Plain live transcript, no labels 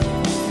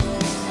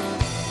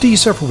Do you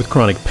suffer with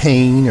chronic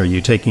pain? Are you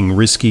taking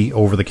risky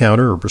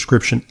over-the-counter or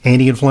prescription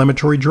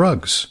anti-inflammatory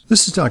drugs?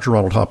 This is Dr.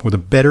 Ronald Hoffman with a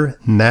better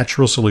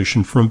natural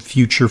solution from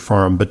Future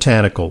Farm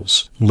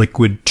Botanicals.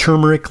 Liquid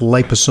Turmeric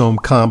Liposome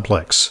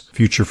Complex.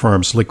 Future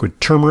Farm's liquid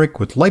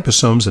turmeric with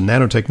liposomes and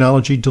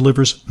nanotechnology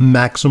delivers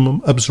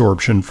maximum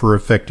absorption for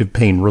effective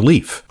pain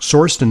relief.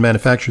 Sourced and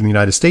manufactured in the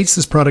United States,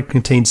 this product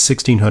contains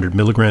 1,600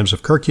 milligrams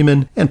of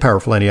curcumin and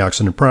powerful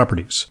antioxidant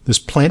properties. This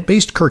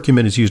plant-based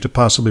curcumin is used to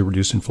possibly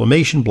reduce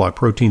inflammation, block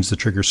proteins that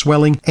trigger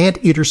swelling, and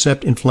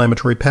intercept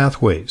inflammatory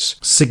pathways,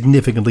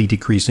 significantly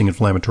decreasing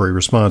inflammatory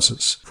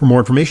responses. For more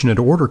information and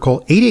to order,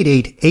 call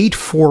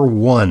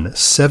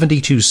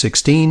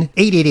 888-841-7216,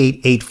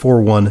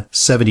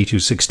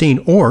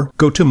 888-841-7216, or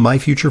go to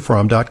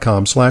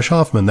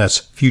myfuturefarm.com/Hoffman. That's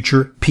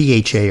future,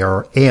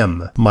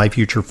 P-H-A-R-M,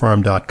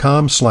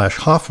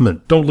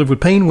 myfuturefarm.com/Hoffman. Don't live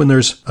with pain when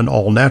there's an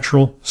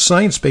all-natural,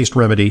 science-based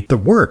remedy that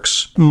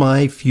works.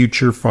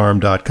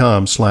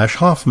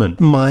 myfuturefarm.com/Hoffman,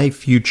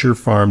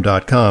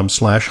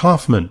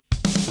 myfuturefarm.com/Hoffman.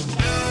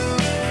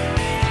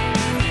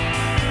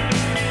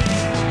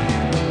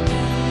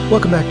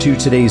 Welcome back to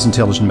today's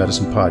Intelligent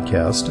Medicine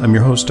Podcast. I'm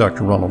your host,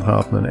 Dr. Ronald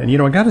Hoffman. And,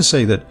 I got to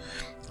say that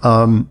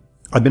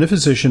I've been a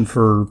physician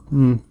for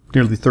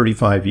nearly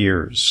 35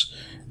 years.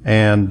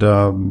 And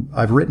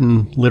I've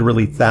written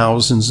literally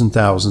thousands and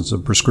thousands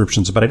of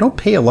prescriptions, but I don't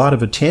pay a lot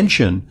of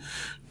attention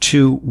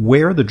to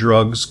where the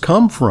drugs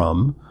come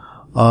from.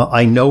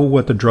 I know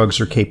what the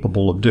drugs are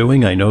capable of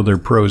doing. I know their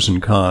pros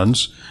and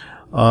cons.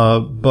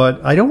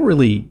 But I don't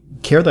really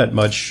care that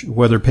much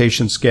whether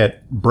patients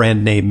get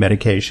brand name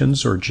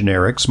medications or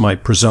generics. My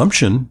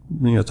presumption,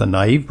 it's a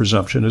naive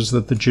presumption, is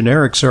that the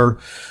generics are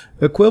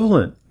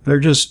equivalent. They're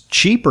just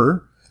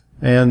cheaper,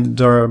 and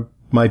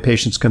my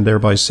patients can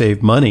thereby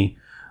save money.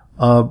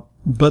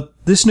 But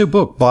this new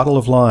book, Bottle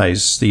of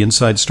Lies, The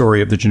Inside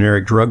Story of the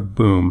Generic Drug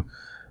Boom,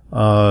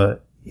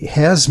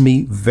 has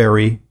me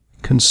very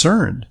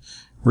concerned.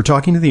 We're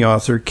talking to the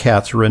author,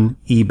 Catherine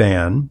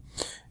Eban,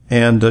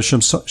 and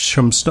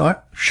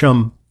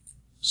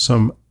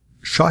some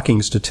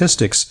shocking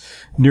statistics.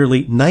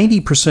 Nearly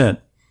 90%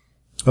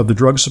 of the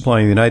drug supply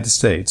in the United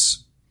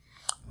States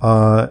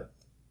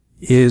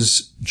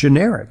is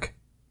generic.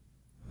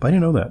 I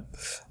didn't know that.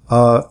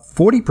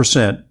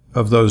 40%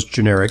 of those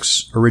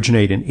generics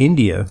originate in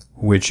India,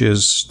 which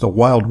is the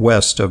Wild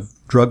West of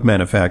drug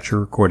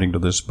manufacture, according to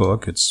this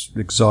book. It's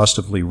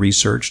exhaustively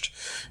researched,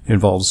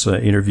 involves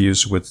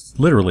interviews with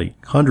literally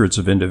hundreds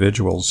of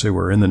individuals who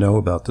are in the know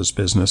about this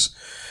business.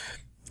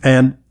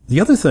 And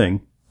the other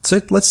thing,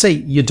 let's say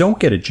you don't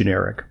get a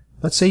generic.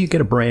 Let's say you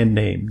get a brand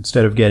name.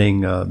 Instead of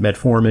getting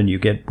metformin, you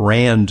get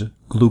brand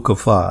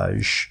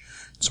glucophage.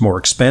 It's more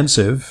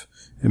expensive.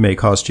 It may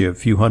cost you a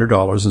few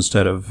 $100s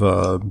instead of,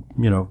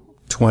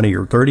 $20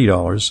 or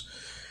 $30.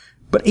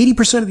 But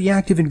 80% of the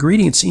active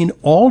ingredients in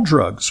all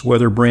drugs,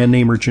 whether brand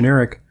name or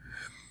generic,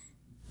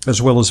 as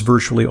well as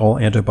virtually all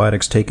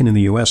antibiotics taken in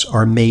the U.S.,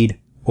 are made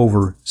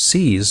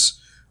overseas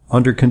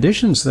under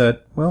conditions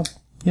that, are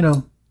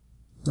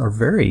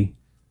very,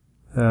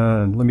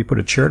 let me put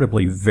it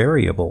charitably,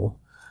 variable.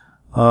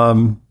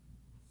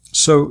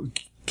 So,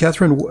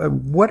 Catherine,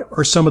 what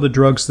are some of the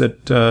drugs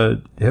that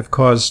have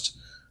caused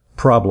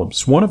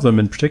problems? One of them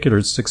in particular,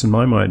 it sticks in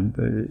my mind,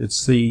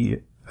 it's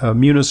the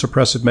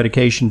immunosuppressive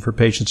medication for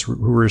patients who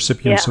are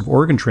recipients of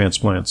organ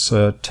transplants,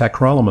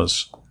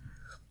 tacrolimus.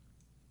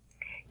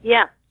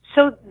 Yeah.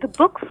 So the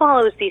book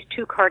follows these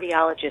two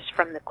cardiologists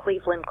from the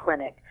Cleveland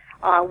Clinic,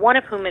 one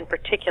of whom in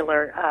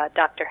particular,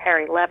 Dr.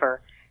 Harry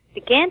Lever,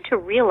 began to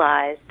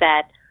realize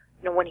that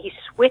when his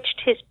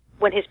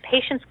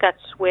patients got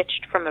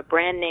switched from a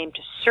brand name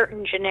to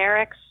certain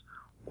generics,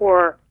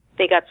 or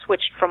they got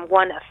switched from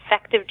one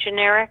effective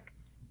generic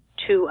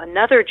to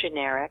another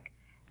generic,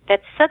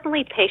 that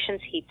suddenly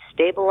patients he'd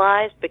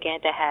stabilized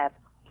began to have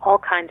all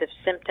kinds of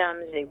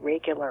symptoms,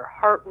 irregular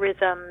heart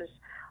rhythms.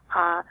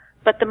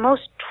 But the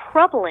most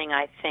troubling,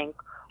 I think,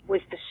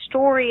 was the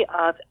story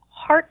of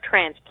heart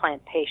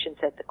transplant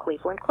patients at the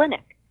Cleveland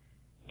Clinic.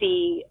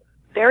 The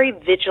very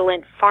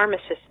vigilant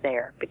pharmacists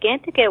there began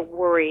to get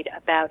worried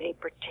about a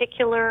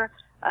particular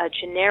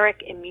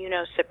generic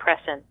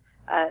immunosuppressant,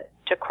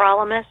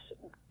 tacrolimus,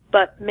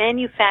 but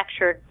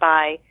manufactured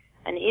by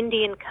an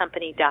Indian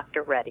company,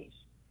 Dr. Reddy's.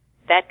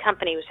 That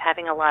company was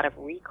having a lot of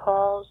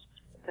recalls.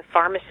 The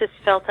pharmacists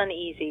felt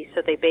uneasy,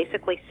 so they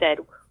basically said,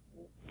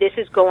 this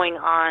is going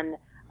on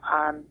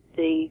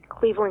the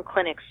Cleveland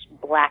Clinic's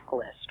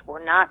blacklist.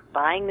 We're not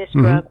buying this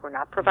drug. We're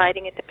not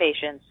providing it to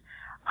patients.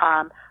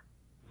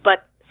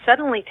 But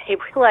suddenly they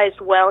realized,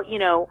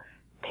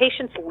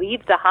 patients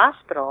leave the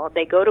hospital.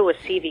 They go to a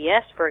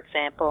CVS, for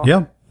example.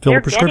 Yeah, fill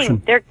a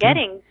prescription. They're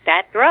getting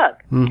that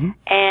drug.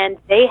 And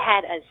they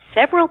had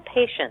several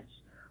patients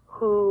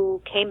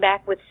who came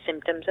back with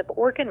symptoms of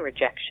organ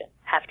rejection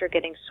after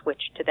getting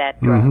switched to that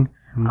drug.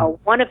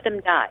 One of them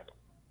died.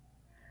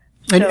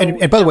 So,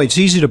 and by the way, it's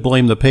easy to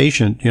blame the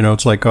patient.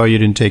 It's like, oh, you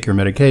didn't take your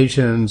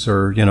medications,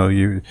 or,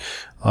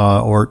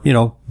 or,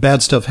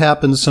 bad stuff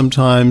happens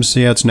sometimes.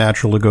 Yeah, it's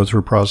natural to go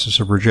through a process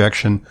of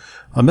rejection.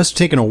 It must have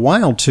taken a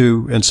while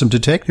and some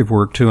detective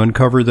work to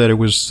uncover that it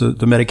was,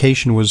 the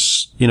medication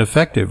was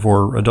ineffective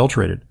or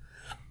adulterated.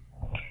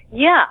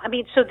 Yeah,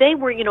 so they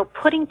were,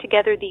 putting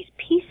together these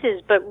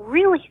pieces, but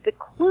really the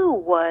clue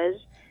was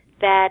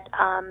that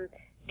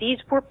these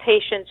were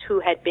patients who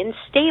had been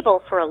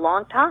stable for a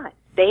long time.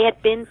 They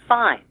had been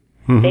fine.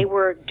 Mm-hmm. They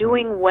were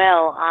doing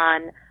well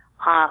on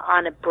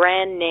a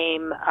brand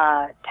name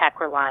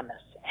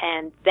tacrolimus,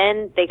 and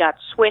then they got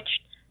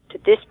switched to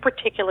this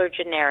particular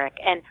generic.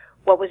 And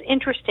what was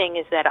interesting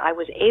is that I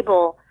was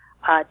able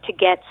to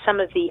get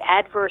some of the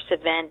adverse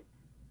event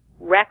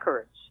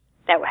records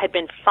that had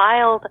been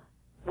filed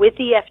with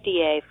the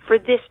FDA for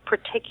this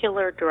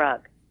particular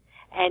drug,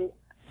 and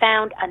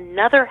found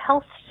another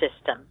health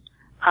system,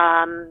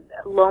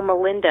 Loma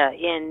Linda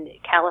in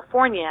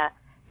California,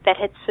 that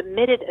had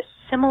submitted a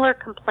similar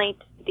complaint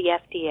to the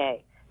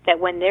FDA, that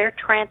when their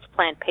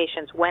transplant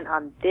patients went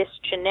on this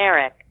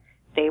generic,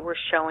 they were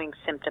showing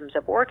symptoms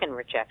of organ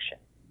rejection.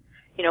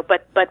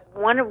 But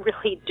one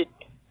really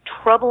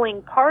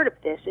troubling part of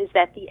this is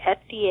that the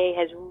FDA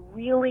has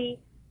really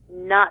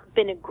not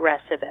been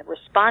aggressive at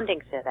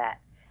responding to that.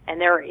 And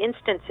there are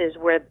instances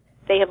where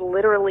they have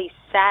literally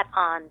sat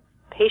on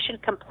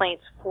patient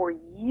complaints for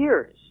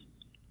years.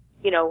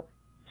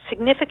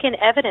 Significant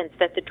evidence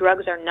that the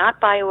drugs are not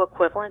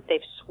bioequivalent.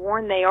 They've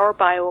sworn they are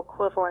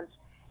bioequivalent.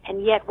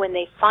 And yet when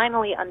they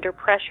finally, under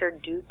pressure,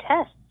 do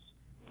tests,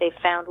 they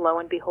found, lo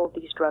and behold,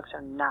 these drugs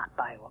are not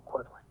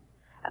bioequivalent.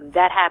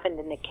 That happened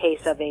in the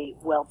case of a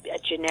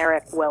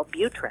generic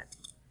Wellbutrin.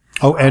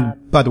 Oh,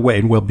 and by the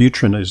way,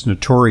 Wellbutrin is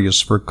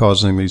notorious for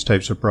causing these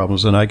types of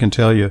problems. And I can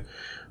tell you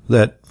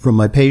that from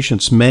my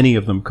patients, many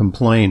of them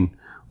complain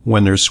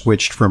when they're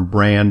switched from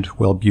brand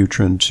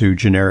Wellbutrin to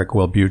generic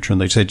Wellbutrin.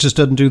 They say, it just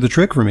doesn't do the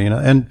trick for me.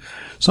 And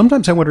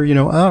sometimes I wonder,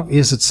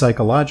 is it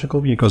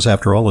psychological? Because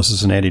after all, this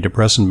is an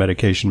antidepressant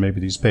medication.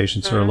 Maybe these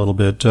patients are a little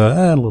bit,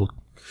 a little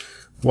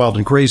wild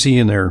and crazy,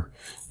 and they're,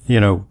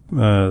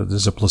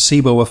 there's a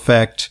placebo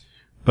effect,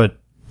 but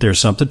there's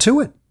something to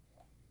it.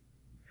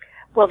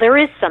 Well, there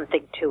is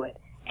something to it.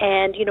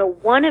 And,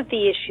 one of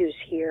the issues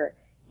here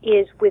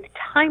is with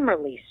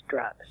time-release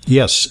drugs.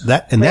 Yes,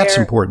 that's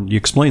important. You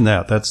explain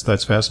that.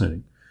 That's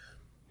fascinating.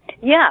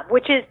 Yeah,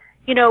 which is,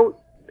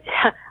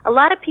 a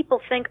lot of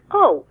people think,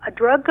 a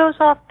drug goes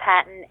off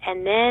patent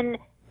and then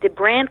the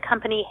brand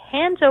company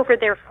hands over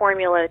their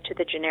formula to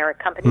the generic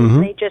company, mm-hmm.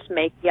 and they just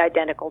make the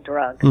identical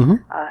drug mm-hmm.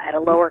 At a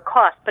lower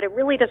cost. But it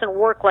really doesn't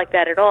work like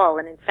that at all.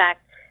 And in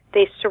fact,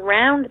 they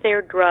surround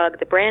their drug,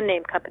 the brand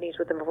name companies,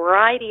 with a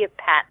variety of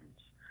patents.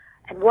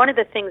 And one of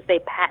the things they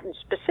patent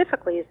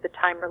specifically is the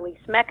time-release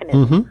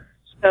mechanism. Mm-hmm.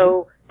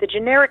 So the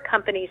generic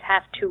companies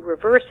have to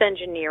reverse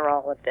engineer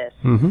all of this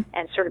mm-hmm.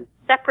 and sort of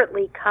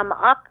separately come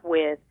up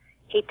with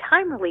a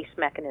time-release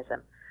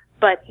mechanism.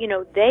 But,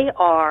 they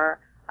are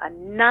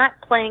not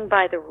playing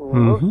by the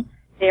rules. Mm-hmm.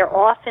 They're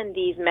often,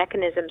 these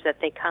mechanisms that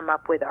they come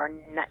up with are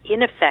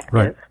ineffective.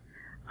 Right.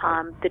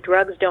 The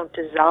drugs don't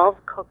dissolve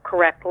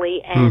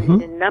correctly, and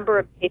mm-hmm. in a number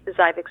of cases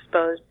I've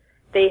exposed,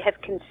 they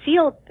have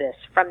concealed this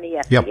from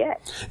the FDA.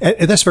 Yep.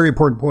 And that's a very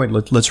important point.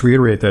 Let's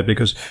reiterate that,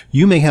 because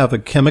you may have a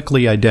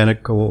chemically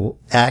identical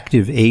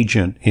active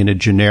agent in a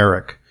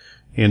generic,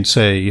 in,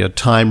 say, a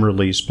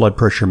time-release blood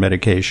pressure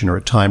medication, or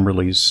a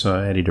time-release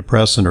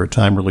antidepressant, or a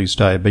time-release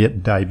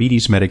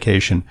diabetes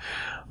medication.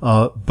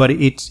 But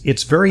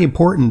it's very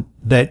important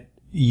that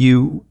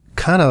you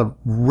kind of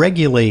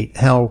regulate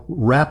how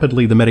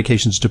rapidly the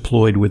medication's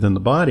deployed within the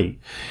body.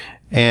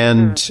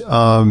 And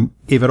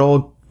if it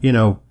all,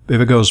 if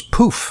it goes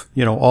poof,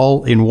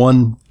 all in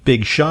one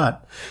big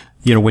shot,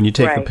 when you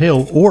take right. the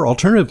pill, or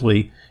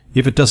alternatively,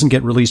 if it doesn't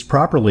get released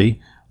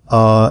properly,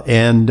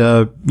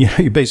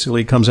 it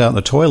basically comes out in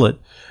the toilet,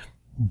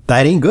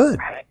 that ain't good.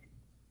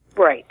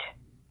 Right.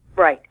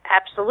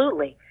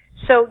 Absolutely.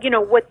 So,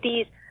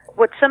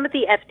 what some of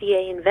the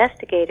FDA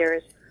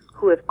investigators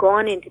who have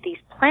gone into these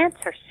plants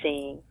are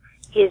seeing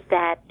is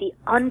that the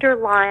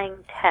underlying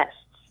tests,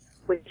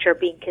 which are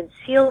being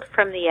concealed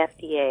from the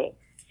FDA,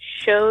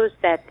 shows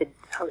that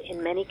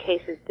in many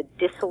cases the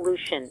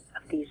dissolution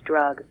of these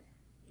drugs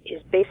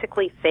is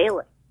basically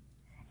failing,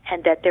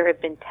 and that there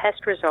have been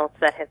test results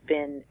that have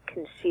been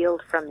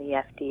concealed from the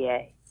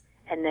FDA,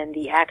 and then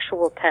the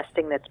actual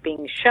testing that's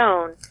being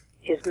shown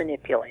is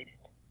manipulated.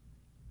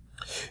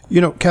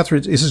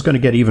 Catherine, this is going to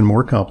get even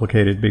more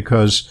complicated,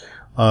 because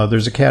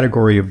there's a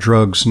category of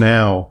drugs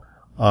now,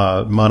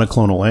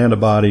 monoclonal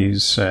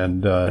antibodies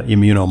and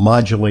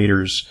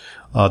immunomodulators,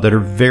 that are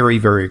very,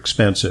 very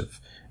expensive.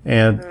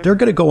 And mm-hmm. they're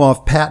going to go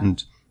off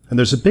patent. And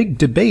there's a big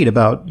debate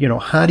about,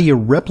 how do you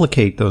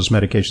replicate those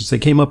medications? They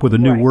came up with a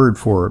new right. word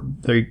for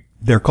it.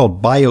 They're called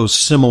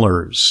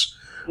biosimilars.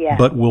 Yeah.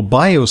 But will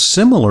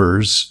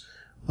biosimilars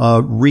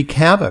wreak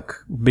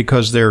havoc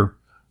because they're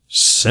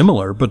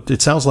similar? But it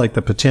sounds like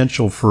the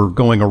potential for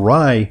going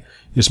awry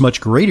is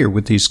much greater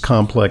with these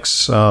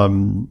complex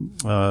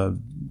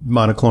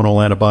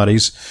monoclonal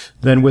antibodies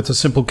than with a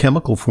simple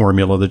chemical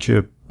formula that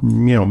you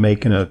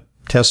make in a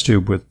test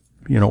tube with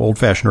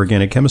old-fashioned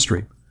organic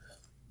chemistry.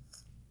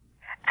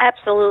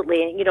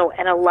 Absolutely.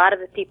 And a lot of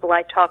the people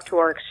I talk to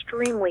are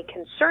extremely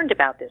concerned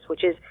about this,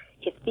 which is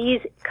if these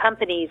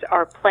companies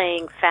are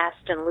playing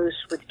fast and loose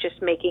with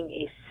just making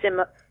a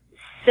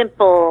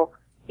simple,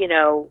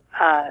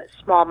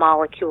 small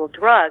molecule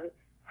drug,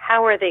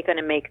 how are they going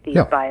to make these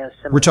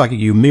biosimilars? We're talking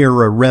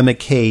Humira,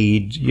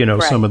 Remicade,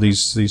 right. Some of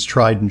these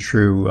tried and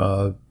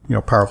true,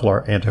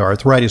 powerful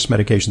anti-arthritis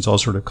medications, all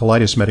sort of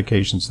colitis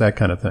medications, that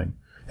kind of thing.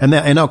 And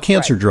now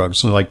cancer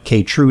drugs, like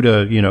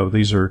Keytruda,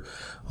 these are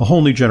a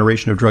whole new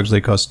generation of drugs.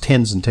 They cost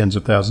tens and tens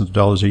of thousands of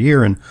dollars a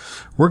year. And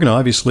we're going to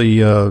obviously,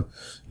 there's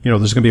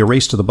going to be a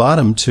race to the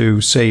bottom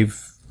to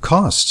save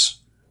costs.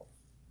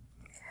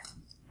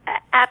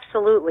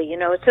 Absolutely.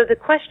 So the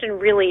question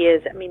really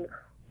is,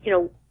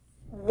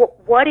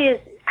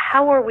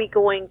 how are we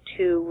going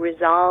to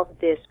resolve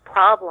this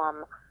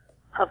problem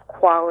of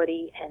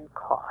quality and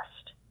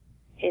cost?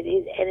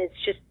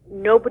 It's just,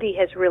 nobody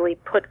has really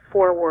put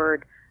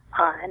forward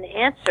an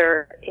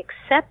answer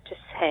except to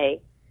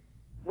say,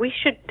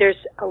 there's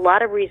a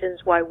lot of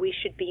reasons why we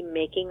should be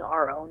making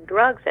our own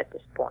drugs at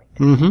this point.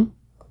 Mm-hmm.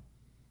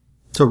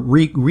 So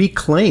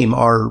reclaim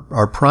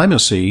our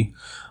primacy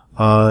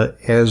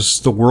as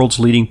the world's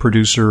leading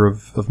producer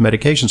of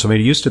medications.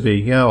 It used to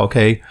be,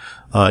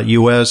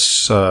 U.S.,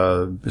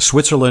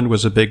 Switzerland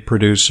was a big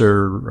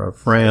producer,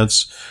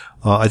 France.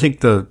 I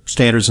think the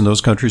standards in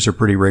those countries are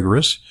pretty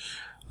rigorous.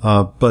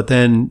 But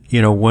then,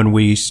 when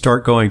we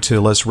start going to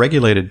less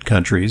regulated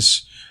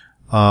countries,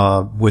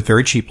 with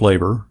very cheap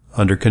labor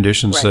under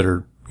conditions that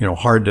are,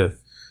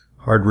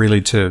 hard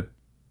really to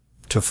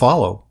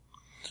follow,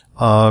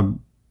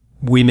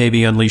 we may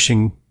be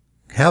unleashing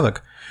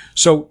havoc.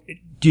 So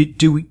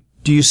do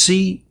you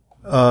see,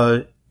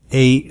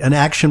 an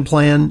action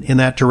plan in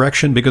that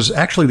direction? Because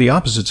actually the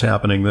opposite's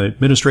happening. The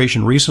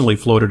administration recently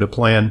floated a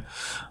plan,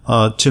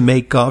 to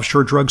make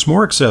offshore drugs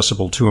more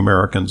accessible to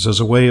Americans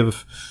as a way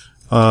of,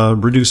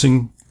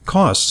 reducing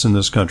costs in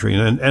this country.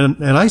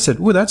 And I said,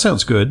 "Ooh, that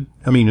sounds good."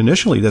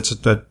 Initially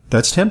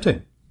that's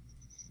tempting.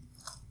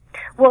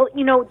 Well,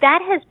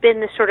 that has been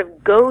the sort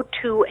of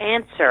go-to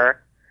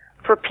answer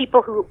for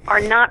people who are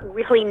not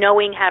really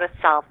knowing how to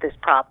solve this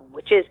problem,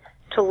 which is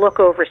to look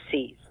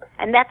overseas.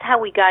 And that's how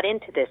we got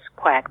into this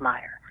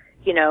quagmire,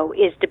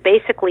 is to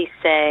basically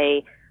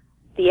say,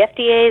 the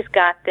FDA's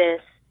got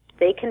this,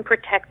 they can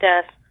protect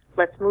us,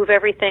 let's move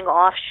everything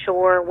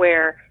offshore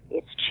where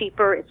it's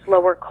cheaper, it's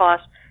lower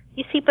cost.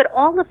 You see, but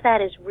all of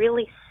that is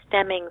really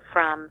stemming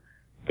from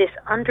this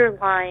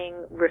underlying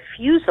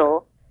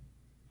refusal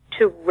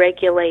to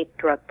regulate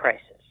drug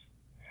prices.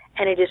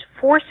 And it is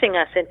forcing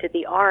us into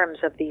the arms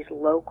of these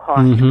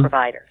low-cost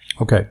providers.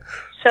 Okay.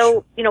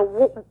 So,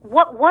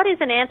 what is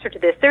an answer to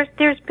this?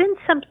 There's been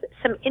some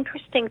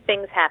interesting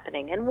things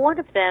happening, and one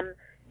of them,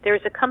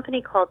 there's a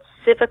company called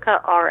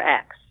Civica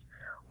RX,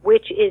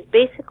 which is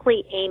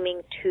basically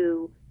aiming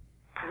to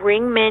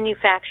bring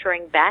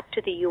manufacturing back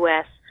to the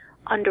U.S.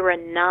 under a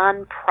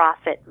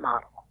non-profit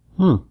model.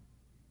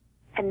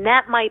 And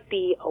that might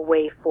be a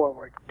way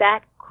forward.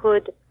 That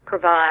could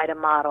provide a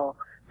model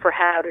for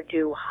how to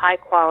do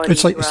high-quality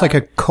drugs. It's like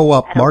a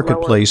co-op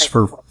marketplace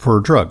for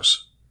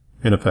drugs,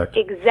 in effect.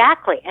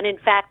 Exactly. And in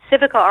fact,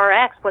 Civica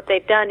RX, what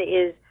they've done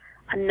is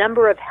a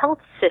number of health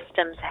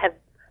systems have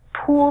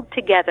pooled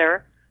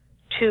together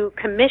to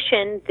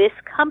commission this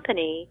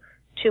company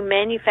to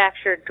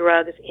manufacture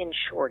drugs in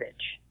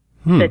shortage.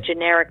 The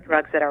generic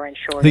drugs that are in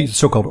shortage. These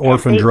so-called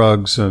orphan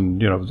drugs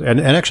and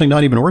actually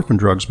not even orphan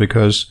drugs,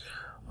 because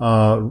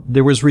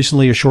there was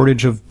recently a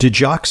shortage of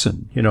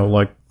digoxin,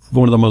 like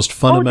one of the most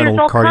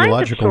fundamental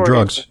cardiological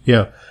drugs.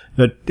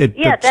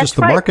 Just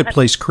the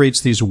marketplace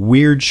creates these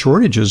weird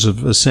shortages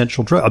of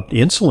essential drugs.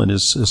 Insulin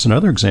is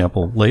another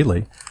example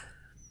lately.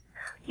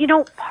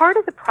 Part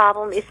of the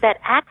problem is that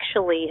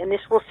actually, and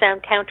this will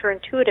sound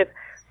counterintuitive,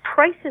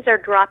 prices are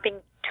dropping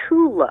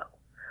too low,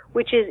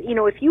 which is,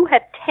 if you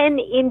have 10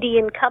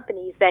 Indian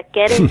companies that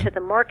get into the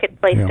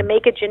marketplace to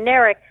make a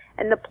generic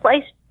and the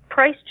price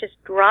just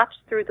drops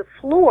through the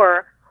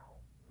floor,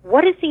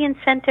 what is the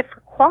incentive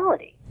for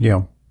quality?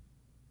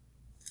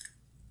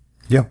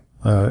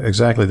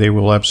 Exactly. They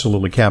will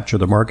absolutely capture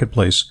the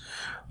marketplace,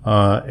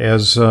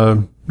 as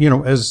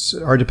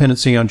our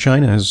dependency on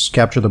China has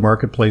captured the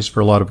marketplace for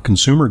a lot of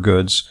consumer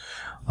goods,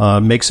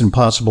 makes it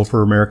impossible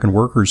for American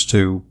workers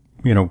to,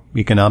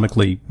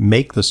 economically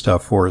make the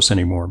stuff for us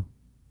anymore.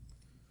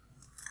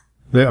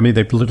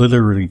 They've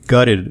literally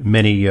gutted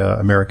many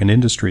American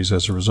industries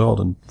as a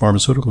result, and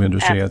pharmaceutical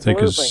industry,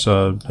 Absolutely. I think, is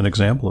an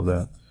example of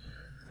that.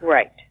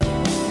 Right.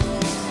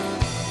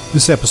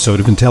 This episode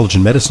of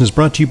Intelligent Medicine is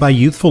brought to you by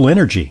Youthful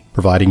Energy,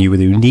 providing you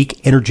with a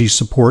unique energy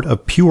support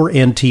of pure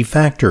NT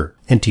Factor.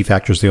 NT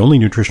Factor is the only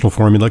nutritional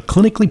formula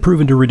clinically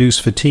proven to reduce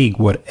fatigue,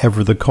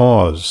 whatever the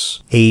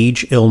cause,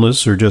 age,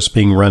 illness, or just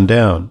being run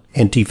down.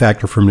 NT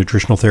Factor from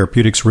Nutritional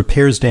Therapeutics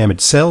repairs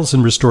damaged cells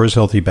and restores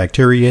healthy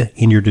bacteria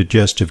in your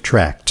digestive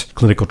tract.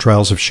 Clinical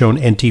trials have shown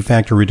NT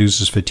Factor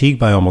reduces fatigue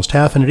by almost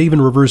half, and it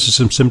even reverses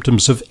some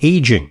symptoms of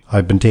aging.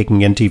 I've been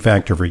taking NT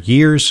Factor for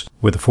years.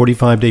 With a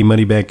 45-day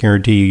money-back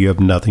guarantee, you have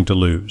nothing to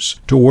lose.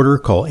 To order,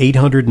 call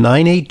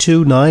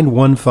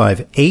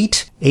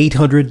 800-982-9158,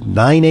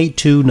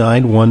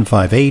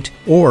 800-982-9158,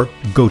 or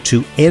go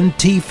to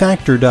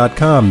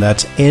ntfactor.com.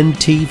 That's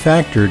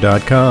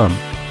ntfactor.com.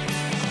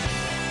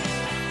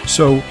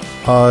 So,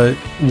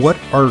 what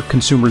are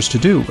consumers to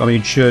do? I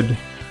mean, should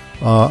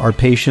our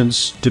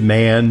patients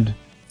demand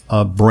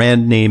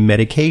brand name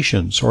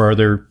medications, or are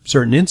there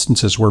certain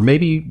instances where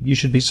maybe you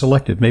should be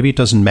selective? Maybe it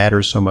doesn't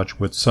matter so much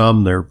with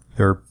some; they're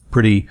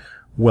pretty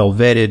well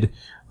vetted.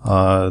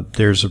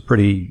 There's a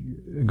pretty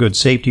good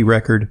safety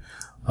record,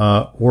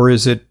 or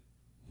is it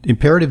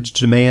imperative to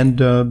demand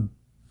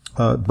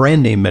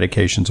brand name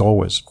medications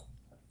always?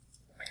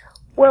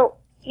 Well,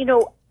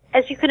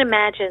 as you can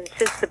imagine,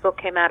 since the book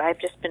came out, I've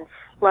just been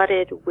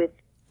flooded with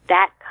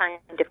that kind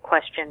of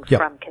question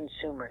from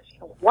consumers.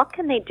 What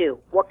can they do?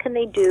 What can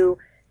they do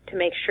to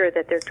make sure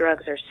that their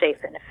drugs are safe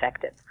and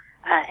effective?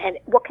 And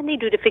what can they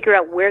do to figure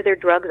out where their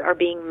drugs are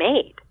being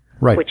made,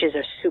 which is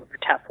a super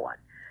tough one.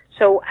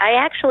 So I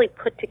actually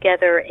put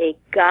together a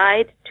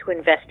guide to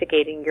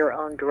investigating your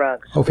own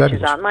drugs, which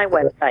is on my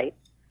website.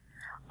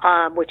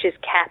 Which is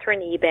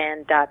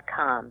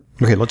CatherineEban.com.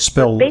 Okay, let's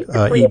spell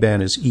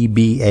Eban as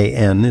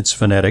E-B-A-N. It's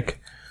phonetic.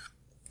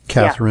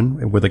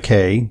 Catherine with a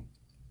K.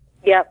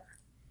 Yep.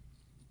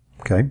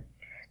 Okay.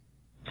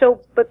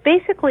 So, but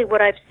basically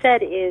what I've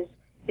said is,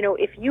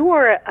 if you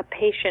are a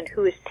patient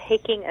who is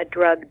taking a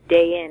drug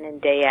day in and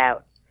day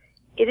out,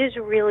 it is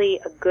really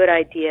a good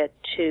idea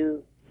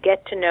to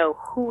get to know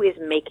who is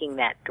making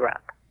that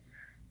drug.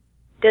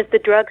 Does the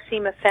drug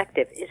seem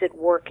effective? Is it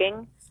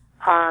working?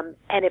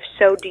 And if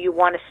so, do you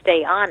want to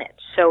stay on it?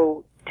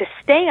 So to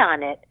stay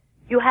on it,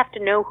 you have to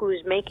know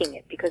who's making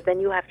it, because then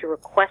you have to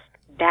request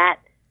that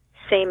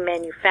same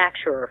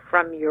manufacturer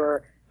from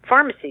your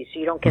pharmacy so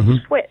you don't get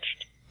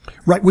switched.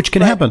 Right, which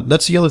can happen.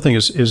 That's the other thing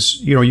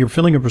is you're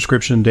filling a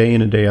prescription day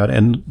in and day out,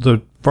 and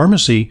the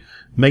pharmacy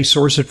may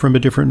source it from a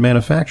different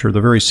manufacturer. The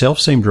very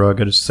self-same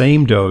drug at the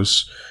same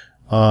dose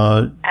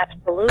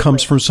Absolutely.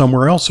 Comes from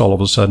somewhere else all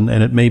of a sudden,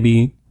 and it may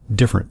be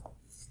different.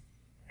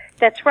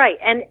 That's right.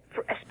 And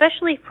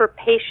especially for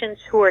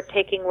patients who are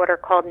taking what are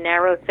called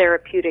narrow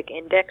therapeutic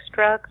index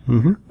drugs,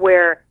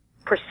 where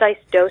precise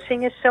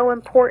dosing is so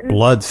important.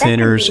 Blood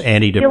thinners,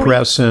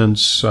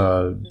 antidepressants,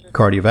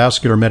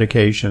 cardiovascular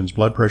medications,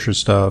 blood pressure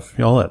stuff,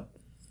 all that.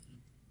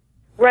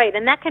 Right,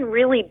 and that can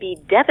really be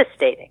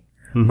devastating,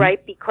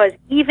 right? Because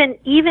even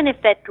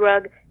if that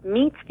drug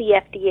meets the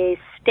FDA's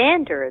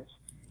standards,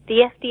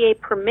 the FDA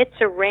permits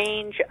a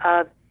range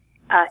of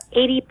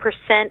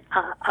 80%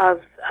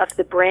 of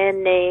the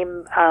brand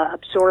name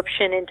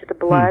absorption into the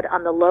blood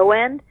on the low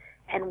end,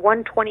 and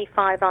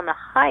 125 on the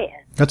high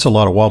end. That's a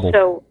lot of wobble.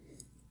 So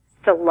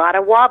it's a lot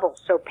of wobble.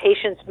 So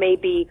patients may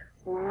be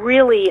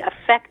really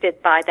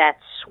affected by that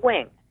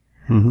swing.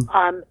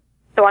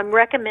 So I'm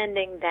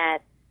recommending that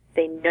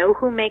they know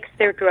who makes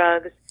their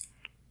drugs,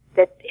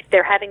 that if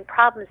they're having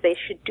problems, they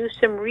should do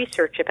some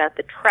research about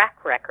the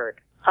track record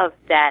of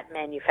that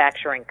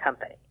manufacturing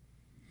company.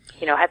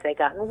 Have they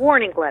gotten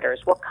warning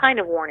letters? What kind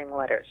of warning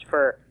letters?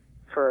 For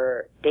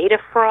data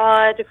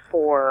fraud,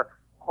 for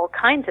all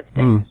kinds of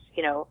things,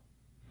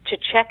 to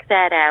check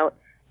that out,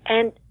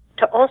 and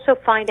to also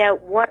find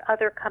out what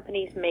other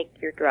companies make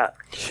your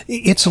drugs.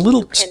 It's a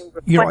little,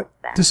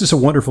 this is a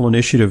wonderful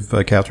initiative,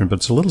 Catherine, but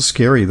it's a little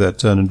scary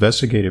that an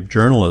investigative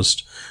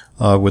journalist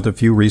with a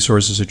few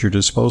resources at your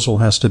disposal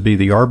has to be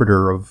the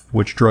arbiter of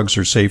which drugs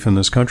are safe in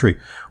this country.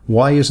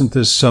 Why isn't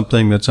this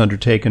something that's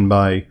undertaken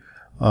by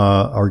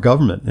our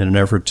government in an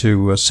effort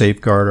to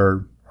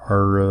safeguard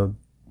our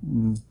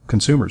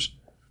consumers?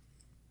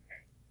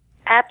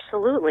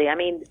 Absolutely. I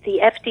mean, the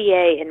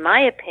FDA, in my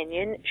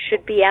opinion,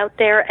 should be out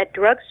there at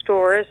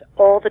drugstores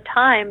all the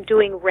time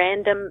doing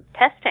random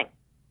testing.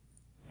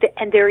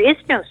 And there is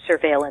no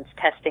surveillance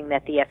testing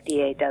that the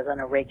FDA does on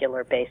a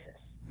regular basis.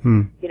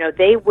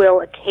 They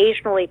will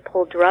occasionally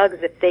pull drugs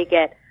if they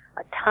get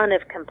a ton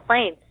of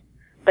complaints,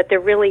 but there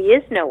really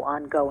is no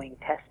ongoing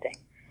testing.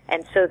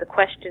 And so the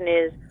question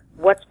is,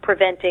 what's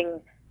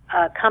preventing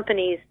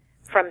companies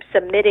from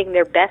submitting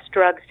their best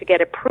drugs to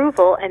get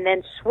approval and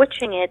then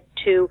switching it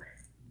to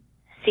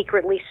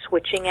secretly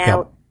switching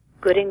out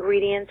good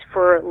ingredients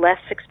for less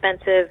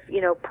expensive,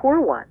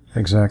 poor ones?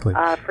 Exactly.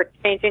 For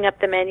changing up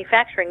the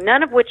manufacturing,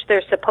 none of which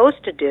they're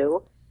supposed to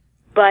do,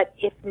 but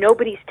if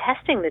nobody's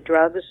testing the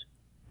drugs,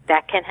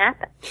 that can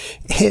happen.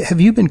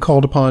 Have you been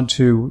called upon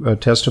to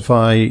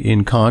testify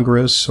in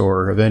Congress,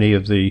 or have any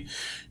of the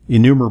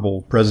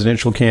innumerable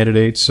presidential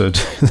candidates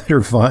that are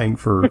vying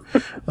for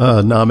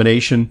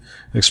nomination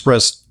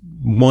expressed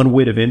one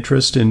whit of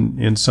interest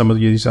in some of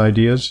these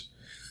ideas?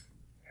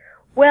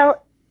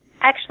 Well,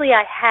 actually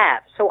I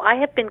have. So I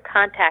have been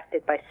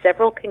contacted by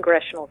several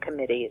congressional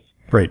committees.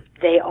 Great.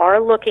 They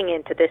are looking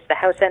into this, the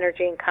House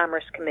Energy and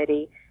Commerce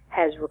Committee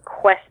has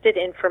requested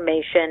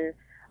information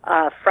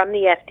from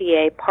the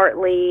FDA,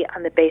 partly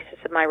on the basis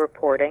of my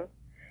reporting,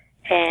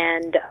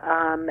 and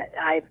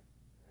I've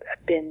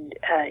been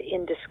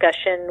in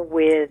discussion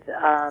with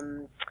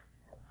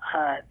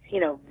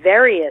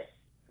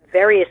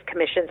various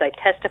commissions. I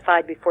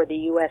testified before the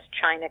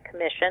U.S.-China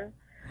Commission.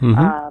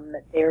 Mm-hmm.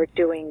 They're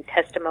doing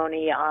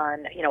testimony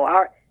on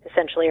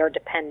essentially our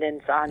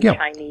dependence on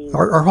Chinese.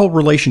 Our whole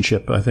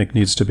relationship, I think,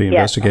 needs to be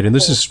investigated. And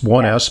this is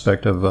one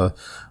aspect of a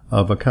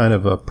kind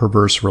of a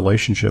perverse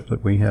relationship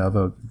that we have,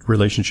 a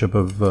relationship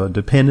of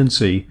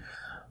dependency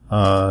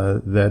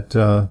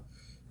that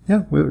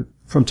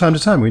from time to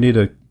time we need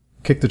to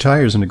kick the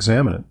tires and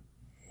examine it.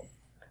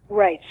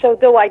 Right. So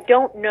though I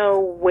don't know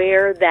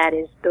where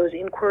those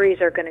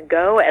inquiries are going to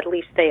go, at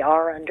least they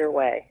are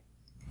underway.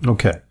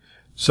 Okay.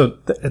 So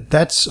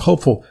that's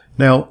hopeful.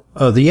 Now,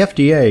 the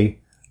FDA,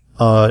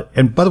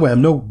 and by the way,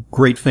 I'm no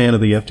great fan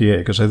of the FDA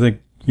because I think,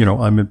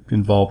 I'm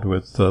involved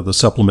with the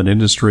supplement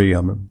industry.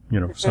 I'm,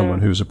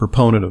 someone who's a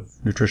proponent of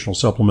nutritional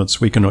supplements.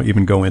 We can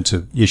even go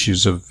into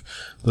issues of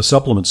the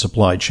supplement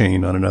supply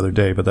chain on another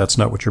day, but that's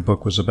not what your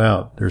book was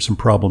about. There's some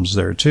problems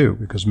there too,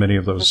 because many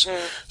of those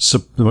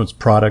those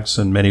products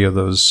and many of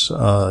those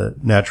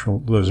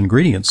those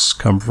ingredients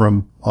come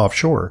from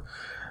offshore.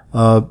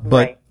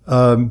 But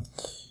the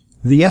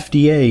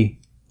FDA,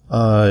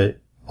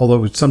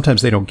 although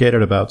sometimes they don't get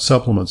it about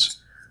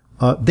supplements,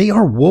 they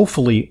are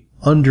woefully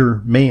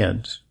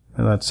undermanned,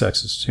 and that's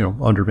sexist,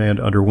 undermanned,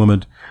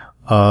 underwomaned.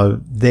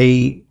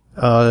 They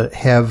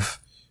have,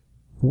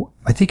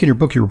 I think in your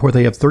book you report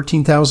they have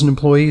 13,000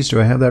 employees.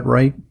 Do I have that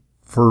right?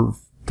 For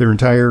their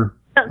entire...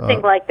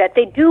 Something like that.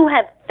 They do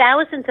have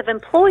thousands of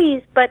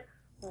employees, but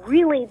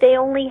really they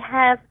only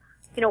have,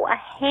 a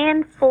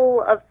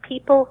handful of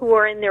people who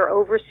are in their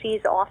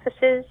overseas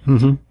offices.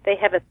 Mm-hmm. They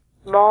have a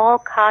small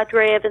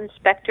cadre of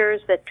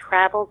inspectors that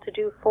travel to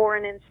do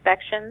foreign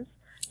inspections.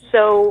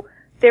 So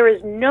there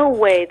is no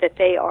way that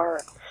they are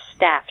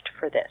staffed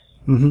for this.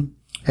 Mm-hmm.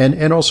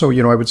 And also,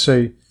 I would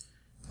say,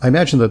 I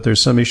imagine that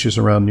there's some issues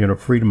around,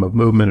 freedom of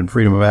movement and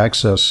freedom of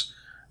access,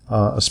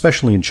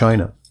 especially in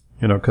China,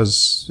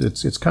 because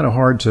it's kind of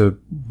hard to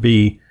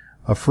be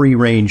a free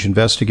range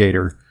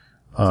investigator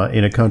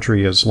in a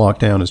country as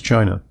locked down as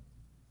China.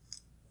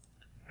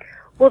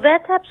 Well,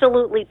 that's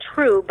absolutely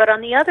true. But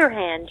on the other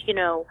hand,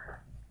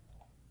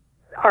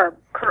 our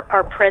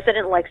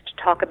president likes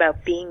to talk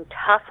about being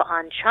tough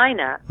on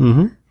China,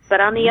 mm-hmm. but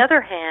on the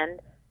other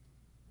hand,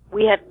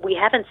 we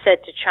haven't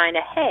said to China,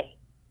 "Hey,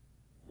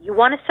 you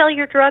want to sell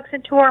your drugs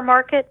into our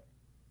market?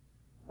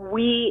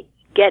 We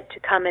get to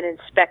come and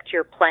inspect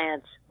your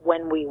plants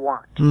when we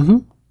want." Mm-hmm.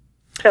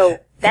 So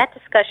that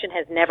discussion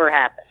has never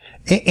happened.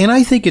 And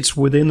I think it's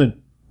within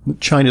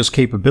China's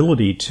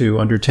capability to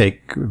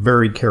undertake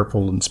very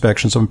careful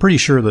inspections. I'm pretty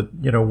sure that,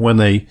 when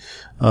they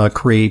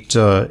create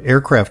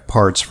aircraft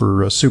parts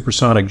for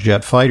supersonic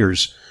jet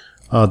fighters,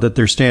 that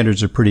their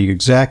standards are pretty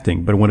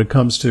exacting. But when it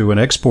comes to an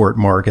export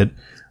market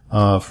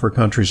for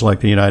countries like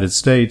the United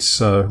States,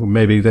 who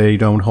maybe they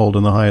don't hold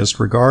in the highest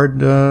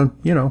regard, let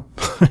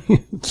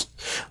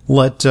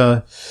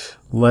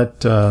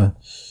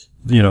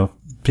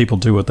people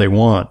do what they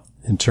want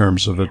in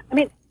terms of it. I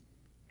mean,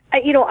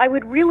 I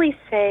would really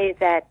say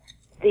that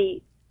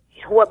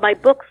what my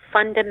book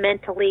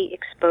fundamentally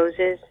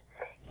exposes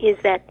is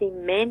that the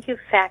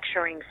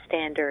manufacturing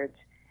standards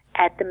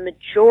at the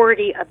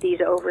majority of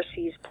these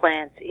overseas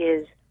plants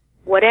is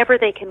whatever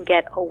they can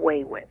get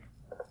away with.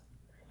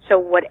 So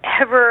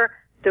whatever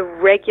the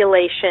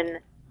regulation,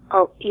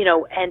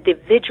 and the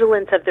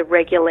vigilance of the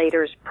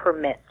regulators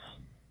permits,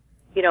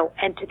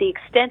 and to the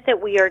extent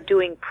that we are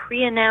doing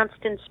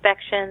pre-announced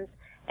inspections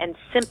and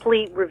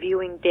simply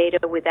reviewing data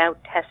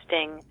without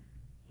testing,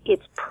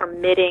 it's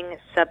permitting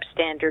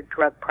substandard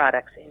drug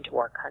products into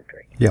our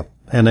country. Yeah,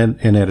 and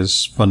that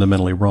is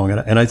fundamentally wrong.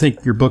 And I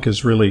think your book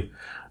has really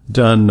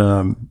done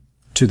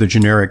to the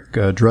generic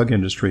drug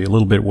industry a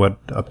little bit what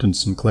Upton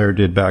Sinclair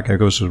did back, I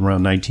guess it was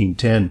around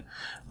 1910,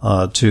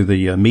 to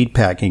the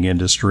meatpacking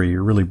industry.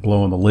 You're really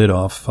blowing the lid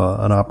off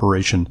an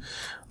operation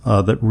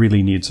that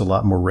really needs a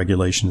lot more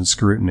regulation and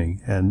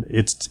scrutiny. And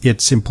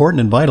it's important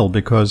and vital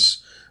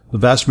because the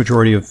vast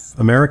majority of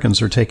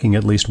Americans are taking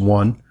at least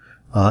one,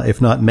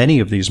 if not many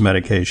of these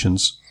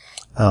medications,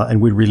 and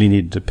we really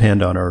need to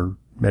depend on our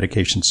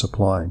medication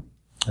supply.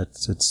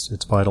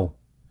 It's vital.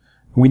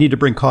 We need to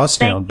bring costs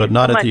down, but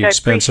not at the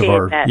expense of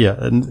our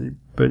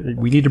but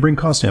we need to bring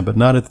costs down, but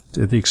not at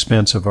the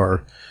expense of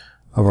our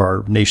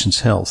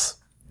nation's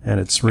health, and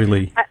it's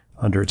really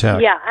under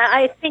attack. Yeah,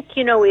 I think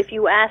if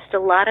you asked a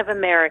lot of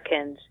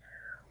Americans,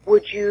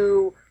 would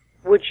you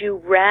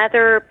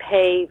rather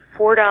pay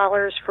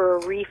 $4 for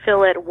a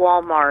refill at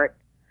Walmart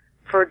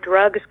for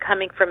drugs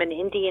coming from an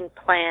Indian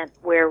plant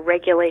where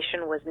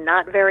regulation was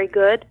not very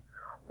good,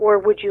 or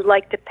would you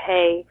like to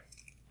pay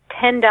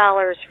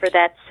 $10 for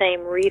that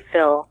same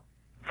refill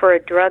for a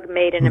drug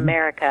made in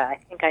America? I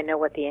think I know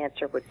what the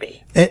answer would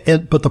be.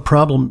 But the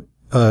problem,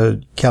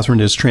 Catherine,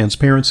 is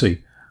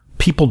transparency.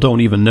 People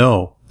don't even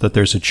know that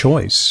there's a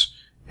choice,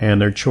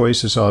 and their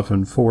choice is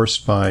often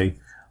forced by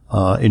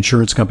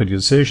insurance company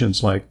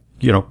decisions like,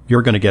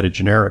 you're going to get a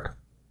generic.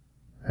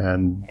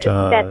 And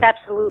that's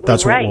absolutely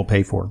that's right. what we'll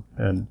pay for.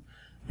 And,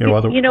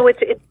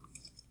 it's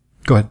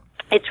go ahead.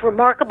 It's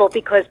remarkable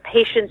because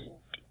patients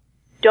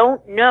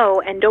don't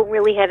know and don't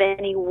really have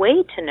any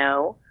way to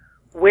know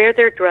where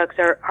their drugs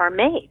are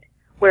made.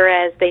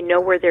 Whereas they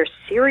know where their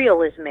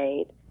cereal is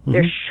made,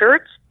 their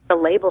shirts, the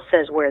label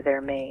says where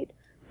they're made,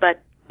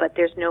 but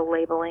there's no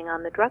labeling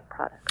on the drug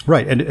product.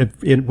 Right.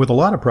 And with a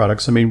lot of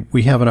products, I mean,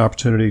 we have an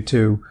opportunity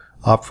to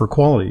opt for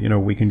quality.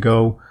 We can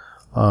go,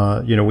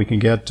 we can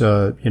get,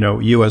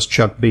 U.S.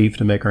 chuck beef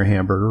to make our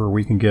hamburger, or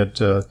we can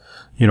get,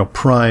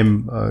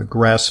 prime,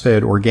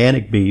 grass-fed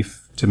organic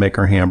beef to make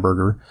our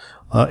hamburger.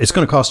 It's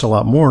going to cost a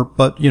lot more,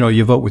 but,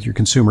 you vote with your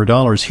consumer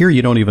dollars. Here,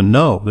 you don't even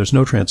know. There's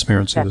no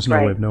transparency. That's There's no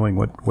right. way of knowing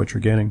what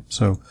you're getting.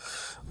 So,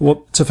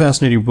 well, it's a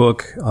fascinating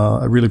book.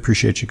 I really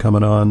appreciate you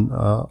coming on.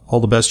 All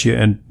the best to you.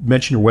 And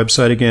mention your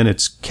website again.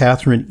 It's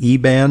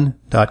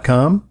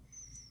CatherineEban.com.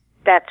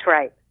 That's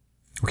right.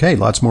 Okay.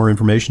 Lots more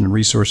information and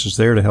resources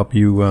there to help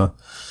you,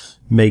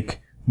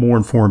 make more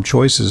informed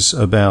choices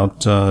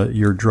about,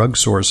 your drug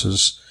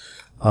sources.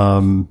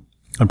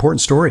 Important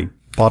story.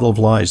 Bottle of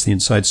Lies, the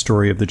inside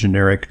story of the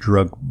generic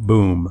drug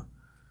boom.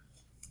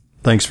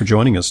 Thanks for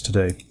joining us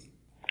today.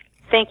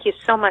 Thank you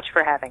so much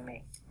for having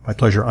me. My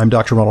pleasure. I'm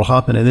Dr. Ronald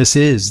Hoffman, and this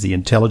is the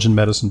Intelligent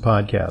Medicine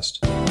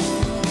Podcast.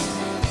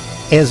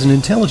 As an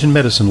Intelligent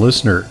Medicine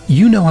listener,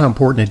 you know how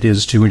important it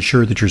is to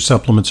ensure that your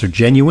supplements are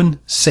genuine,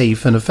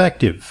 safe, and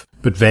effective.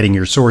 But vetting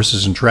your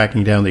sources and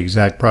tracking down the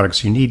exact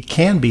products you need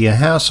can be a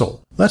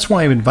hassle. That's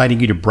why I'm inviting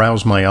you to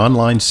browse my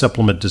online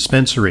supplement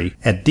dispensary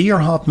at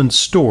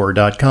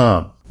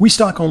drhoffmanstore.com. We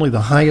stock only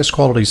the highest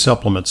quality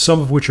supplements, some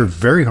of which are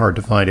very hard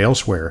to find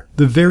elsewhere.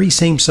 The very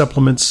same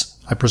supplements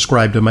I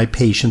prescribe to my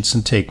patients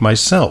and take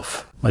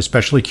myself. My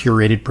specially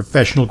curated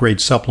professional-grade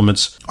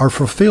supplements are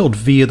fulfilled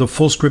via the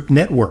FullScript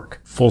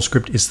network.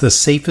 FullScript is the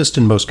safest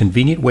and most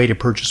convenient way to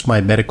purchase my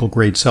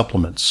medical-grade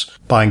supplements.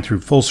 Buying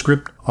through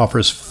FullScript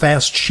offers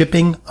fast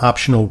shipping,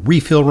 optional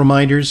refill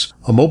reminders,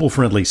 a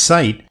mobile-friendly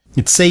site.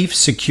 It's safe,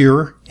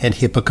 secure, and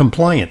HIPAA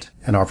compliant,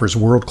 and offers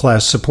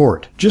world-class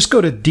support. Just go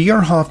to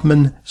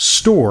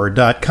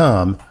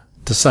drhoffmanstore.com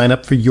to sign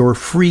up for your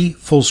free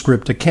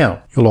FullScript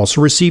account. You'll also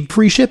receive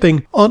free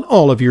shipping on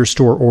all of your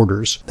store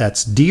orders.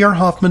 That's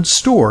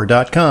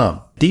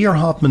drhoffmanstore.com.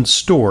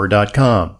 drhoffmanstore.com.